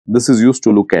This is used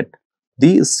to look at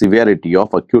the severity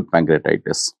of acute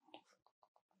pancreatitis.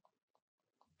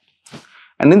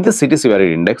 And in the CT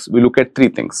Severity Index, we look at three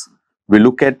things. We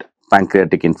look at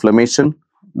pancreatic inflammation,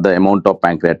 the amount of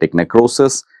pancreatic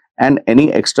necrosis, and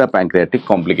any extra pancreatic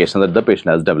complication that the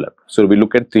patient has developed. So we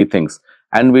look at three things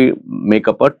and we make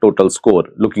up a total score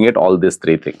looking at all these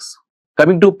three things.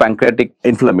 Coming to pancreatic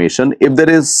inflammation, if there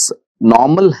is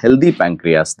normal healthy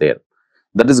pancreas there,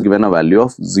 that is given a value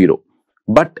of 0.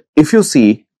 But if you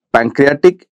see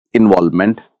pancreatic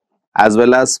involvement as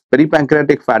well as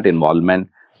peripancreatic fat involvement,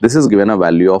 this is given a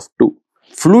value of 2.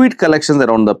 Fluid collections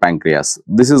around the pancreas,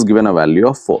 this is given a value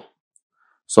of 4.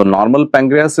 So normal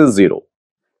pancreas is 0.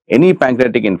 Any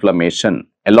pancreatic inflammation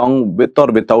along with or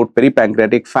without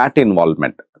peripancreatic fat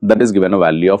involvement, that is given a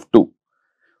value of 2.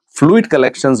 Fluid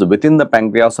collections within the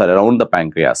pancreas or around the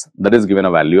pancreas, that is given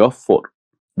a value of 4.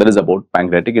 That is about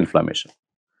pancreatic inflammation.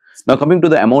 Now coming to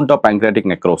the amount of pancreatic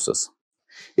necrosis.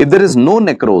 If there is no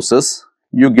necrosis,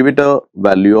 you give it a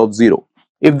value of 0.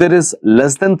 If there is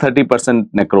less than 30%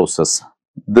 necrosis,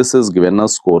 this is given a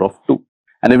score of 2.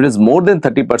 And if it is more than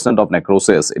 30% of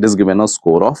necrosis, it is given a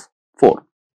score of 4.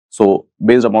 So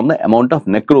based upon the amount of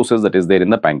necrosis that is there in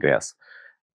the pancreas.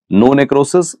 No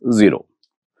necrosis, 0.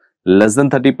 Less than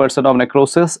 30% of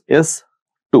necrosis is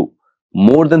 2.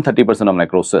 More than 30% of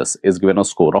necrosis is given a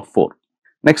score of 4.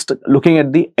 Next, looking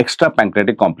at the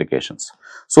extra-pancreatic complications.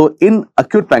 So in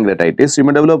acute pancreatitis, you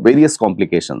may develop various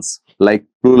complications like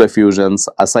pleural effusions,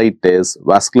 ascites,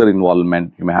 vascular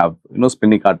involvement. You may have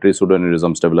splenic artery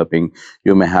pseudoaneurysms developing.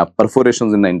 You may have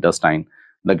perforations in the intestine.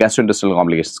 The gastrointestinal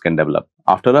complications can develop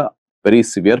after a very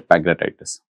severe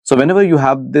pancreatitis. So whenever you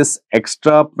have this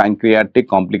extra pancreatic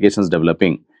complications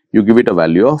developing, you give it a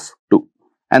value of 2.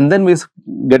 And then we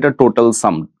get a total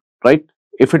sum, right?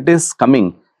 If it is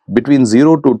coming between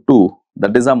 0 to 2,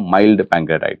 that is a mild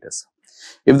pancreatitis.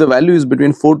 If the value is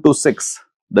between 4 to 6,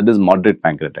 that is moderate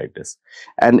pancreatitis.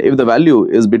 And if the value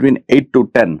is between 8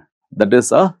 to 10, that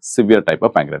is a severe type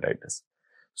of pancreatitis.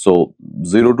 So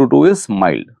 0 to 2 is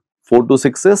mild, 4 to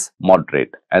 6 is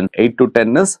moderate, and 8 to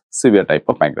 10 is severe type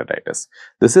of pancreatitis.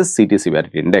 This is CT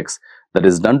Severity Index that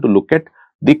is done to look at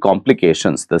the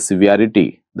complications, the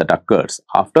severity that occurs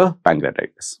after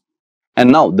pancreatitis.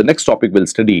 And now the next topic we'll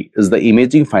study is the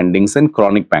imaging findings in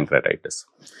chronic pancreatitis.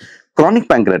 Chronic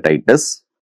pancreatitis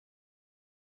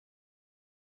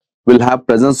will have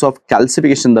presence of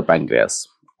calcification in the pancreas.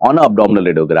 On an abdominal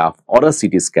radiograph or a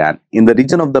CT scan, in the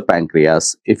region of the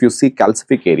pancreas, if you see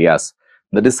calcific areas,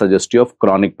 that is suggestive of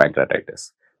chronic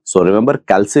pancreatitis. So remember,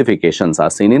 calcifications are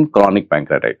seen in chronic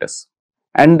pancreatitis.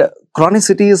 And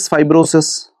chronicity is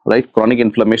fibrosis, right? Chronic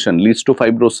inflammation leads to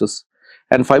fibrosis.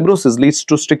 And fibrosis leads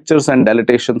to strictures and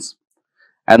dilatations.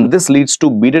 And this leads to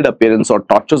beaded appearance or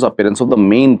tortuous appearance of the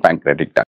main pancreatic duct.